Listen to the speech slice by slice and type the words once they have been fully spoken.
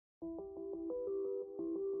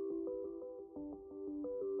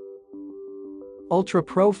Ultra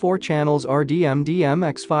Pro 4 channels RDM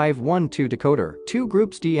DMX512 decoder. 2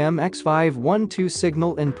 groups DMX512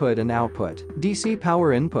 signal input and output. DC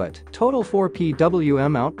power input. Total 4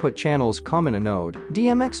 PWM output channels common anode.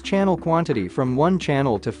 DMX channel quantity from 1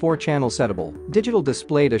 channel to 4 channel settable. Digital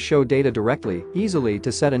display to show data directly, easily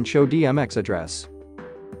to set and show DMX address.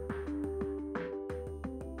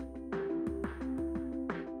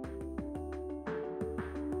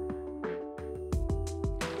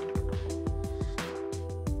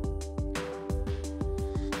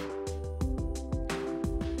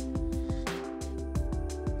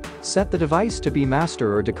 Set the device to be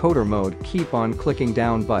master or decoder mode, keep on clicking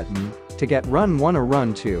down button to get run 1 or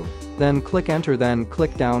run 2. Then click enter, then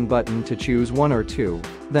click down button to choose 1 or 2.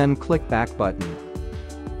 Then click back button.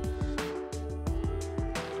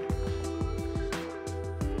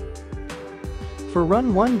 For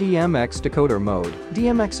run 1 DMX decoder mode,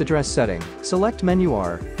 DMX address setting, select menu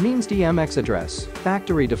R, means DMX address,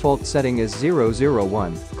 factory default setting is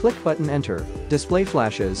 001, click button enter, display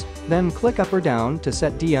flashes, then click up or down to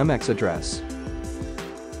set DMX address.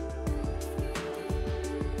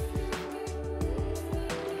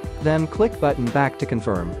 Then click button back to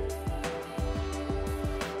confirm.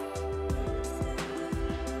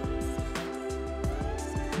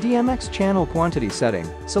 DMX channel quantity setting,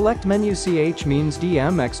 select menu CH means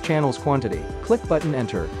DMX channels quantity, click button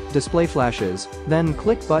enter, display flashes, then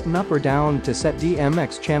click button up or down to set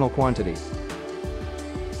DMX channel quantity.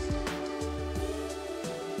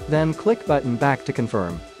 Then click button back to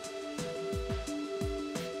confirm.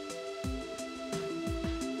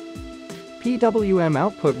 PWM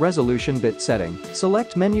output resolution bit setting,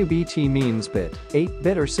 select menu BT means bit,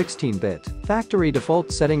 8-bit or 16-bit, factory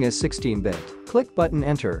default setting is 16-bit, click button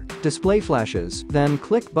enter, display flashes, then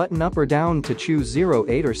click button up or down to choose 0,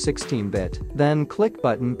 8 or 16-bit, then click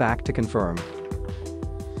button back to confirm.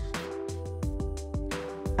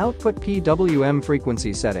 Output PWM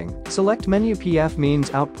frequency setting, select menu PF means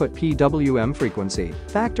output PWM frequency,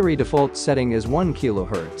 factory default setting is 1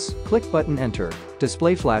 kHz, click button enter,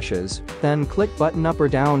 display flashes, then click button up or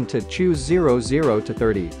down to choose 00 to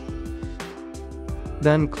 30.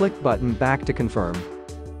 Then click button back to confirm.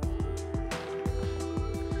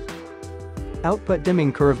 Output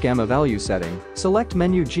dimming curve gamma value setting, select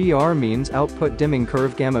menu GR means output dimming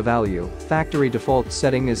curve gamma value, factory default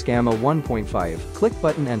setting is gamma 1.5, click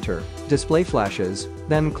button enter, display flashes,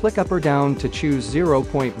 then click up or down to choose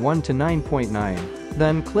 0.1 to 9.9,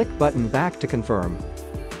 then click button back to confirm.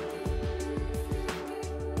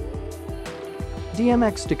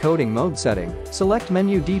 DMX decoding mode setting, select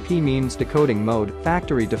menu DP means decoding mode,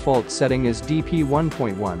 factory default setting is DP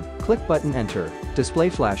 1.1, click button enter, display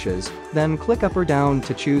flashes, then click up or down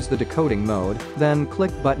to choose the decoding mode, then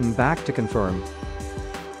click button back to confirm.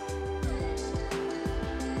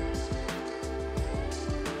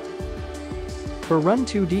 For run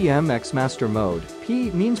 2 DMX master mode,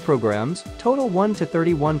 P means programs, total 1 to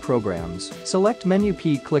 31 programs, select menu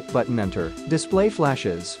P, click button enter, display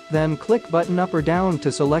flashes, then click button up or down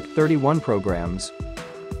to select 31 programs.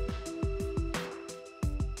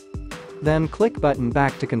 Then click button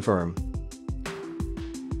back to confirm.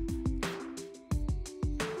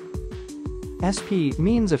 SP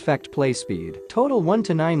means effect play speed, total 1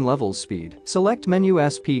 to 9 levels speed, select menu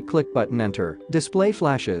SP, click button enter, display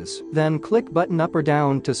flashes, then click button up or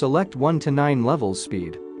down to select 1 to 9 levels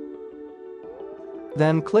speed.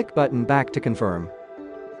 Then click button back to confirm.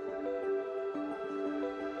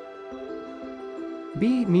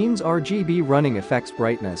 B means RGB running effects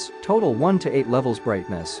brightness, total 1 to 8 levels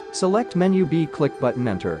brightness, select menu B, click button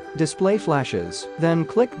enter, display flashes, then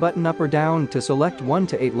click button up or down to select 1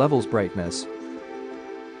 to 8 levels brightness.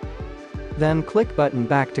 Then click button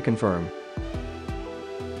back to confirm.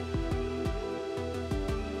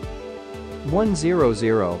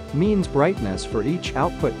 100 means brightness for each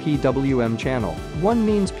output PWM channel, 1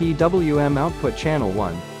 means PWM output channel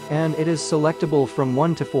 1, and it is selectable from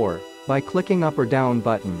 1 to 4. By clicking up or down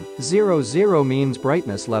button, 00 means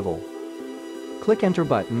brightness level. Click enter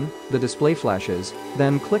button, the display flashes,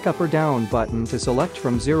 then click up or down button to select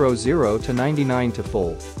from 00 to 99 to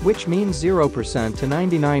full, which means 0% to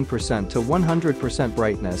 99% to 100%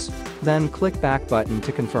 brightness, then click back button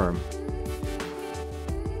to confirm.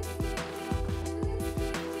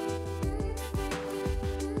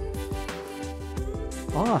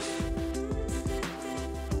 Off.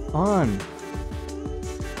 On.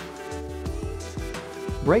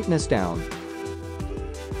 Brightness down.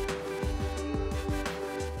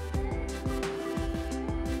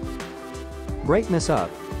 Brightness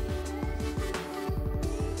up.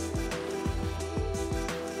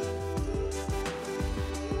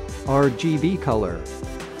 RGB color.